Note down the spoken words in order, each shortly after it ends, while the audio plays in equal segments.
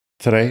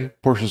Today,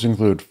 Porsches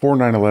include 4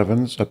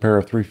 911s, a pair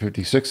of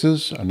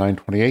 356s, a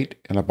 928,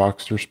 and a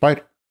Boxster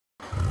Spyder.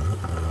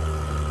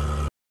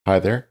 Hi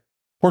there.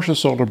 Porsche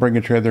Sold will bring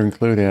a trailer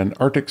include an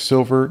Arctic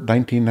Silver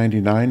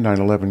 1999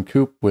 911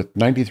 Coupe with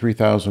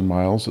 93,000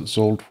 miles that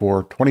sold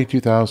for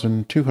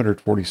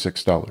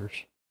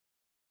 $22,246.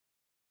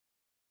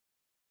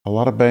 A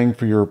lot of bang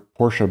for your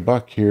Porsche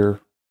buck here.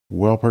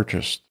 Well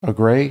purchased. A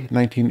gray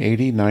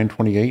 1980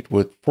 928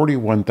 with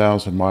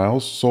 41,000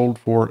 miles sold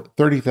for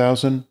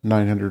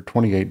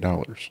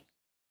 $30,928.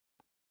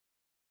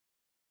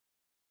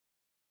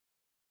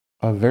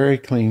 A very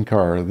clean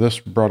car.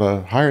 This brought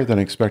a higher than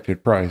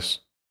expected price.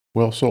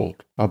 Well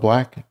sold. A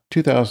black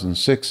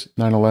 2006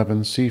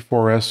 911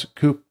 C4S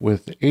Coupe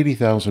with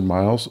 80,000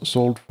 miles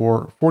sold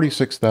for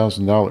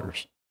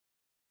 $46,000.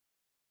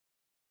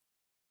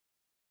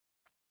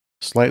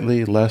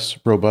 Slightly less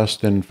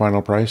robust in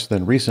final price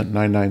than recent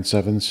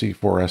 997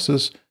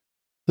 C4Ss,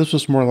 this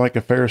was more like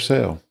a fair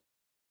sale.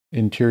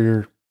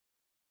 Interior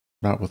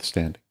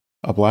notwithstanding.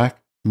 A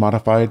black,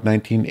 modified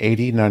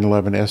 1980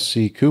 911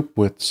 SC Coupe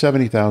with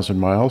 70,000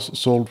 miles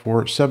sold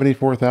for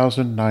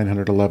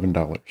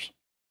 $74,911.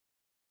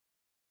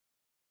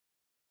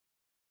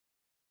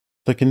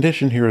 The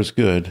condition here is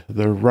good.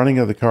 The running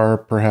of the car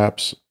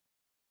perhaps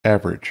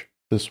average.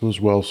 This was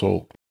well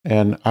sold.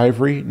 An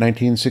ivory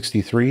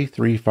 1963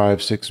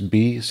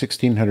 356B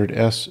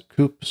 1600S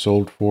Coupe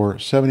sold for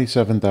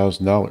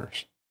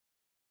 $77,000.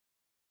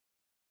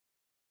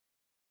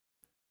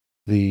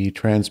 The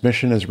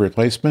transmission is a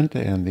replacement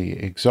and the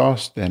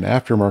exhaust and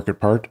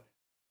aftermarket part.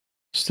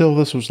 Still,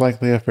 this was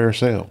likely a fair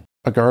sale.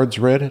 A Guards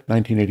Red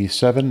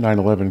 1987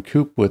 911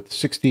 Coupe with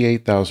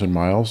 68,000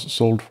 miles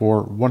sold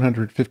for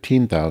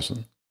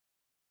 $115,000.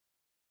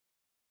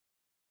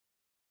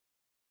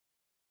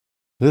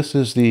 This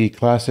is the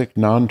classic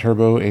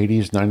non-turbo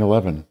 80s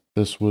 911.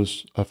 This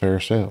was a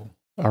fair sale.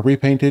 A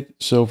repainted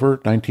silver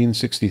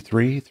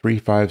 1963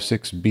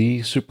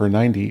 356B Super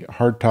 90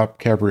 hardtop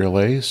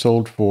Cabriolet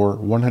sold for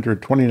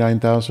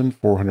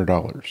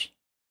 $129,400.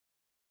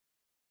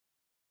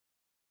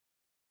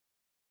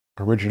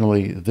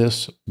 Originally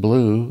this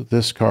blue,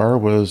 this car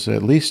was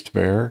at least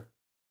fair,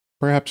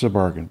 perhaps a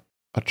bargain.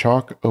 A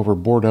chalk over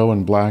Bordeaux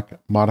and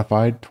black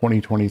modified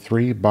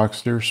 2023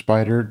 Boxster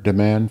Spyder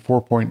DeMan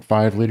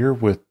 4.5 liter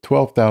with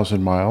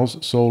 12,000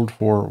 miles sold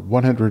for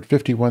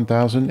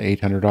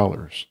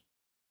 $151,800.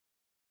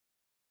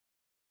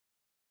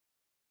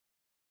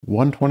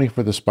 $120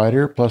 for the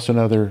Spyder plus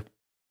another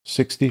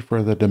 $60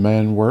 for the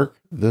DeMan work.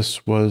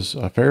 This was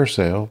a fair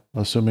sale,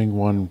 assuming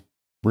one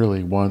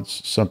really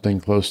wants something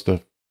close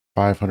to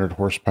 500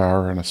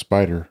 horsepower and a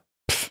Spyder.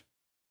 Pffft.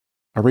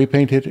 A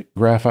repainted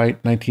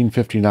graphite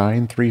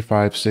 1959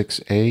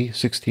 356A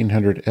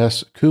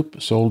 1600S Coupe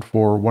sold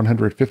for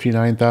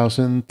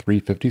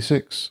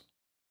 $159,356.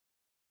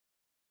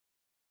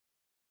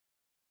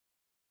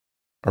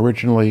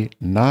 Originally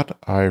not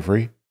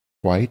ivory,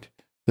 white,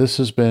 this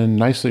has been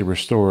nicely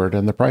restored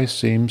and the price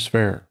seems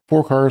fair.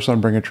 4 cars on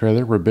Bring a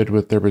Trailer were bid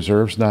with their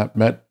reserves not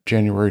met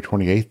January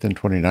 28th and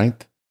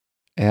 29th.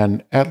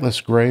 An Atlas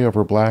Gray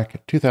over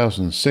Black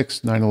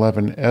 2006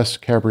 911 S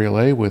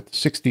Cabriolet with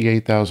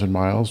 68,000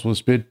 miles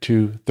was bid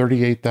to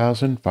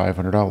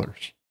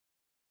 $38,500.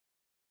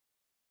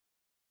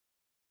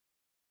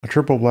 A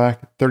triple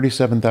black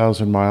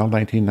 37,000 mile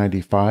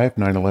 1995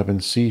 911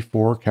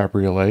 C4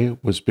 Cabriolet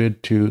was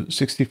bid to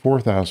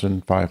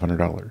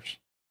 $64,500.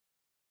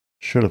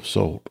 Should have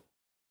sold.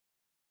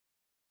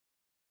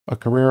 A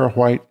Carrera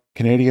White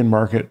Canadian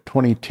Market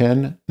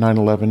 2010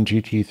 911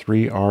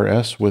 GT3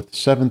 RS with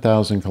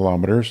 7,000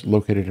 kilometers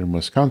located in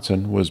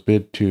Wisconsin was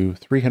bid to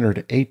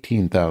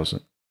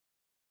 $318,000.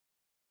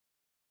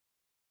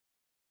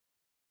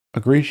 A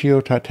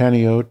Grigio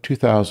Titanio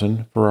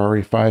 2000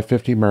 Ferrari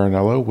 550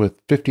 Maranello with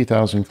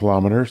 50,000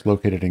 kilometers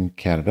located in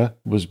Canada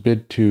was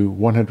bid to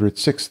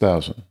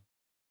 $106,000.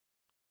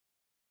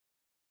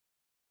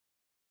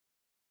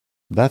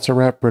 That's a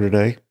wrap for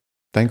today.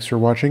 Thanks for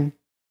watching.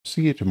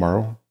 See you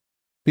tomorrow.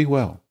 Be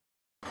well.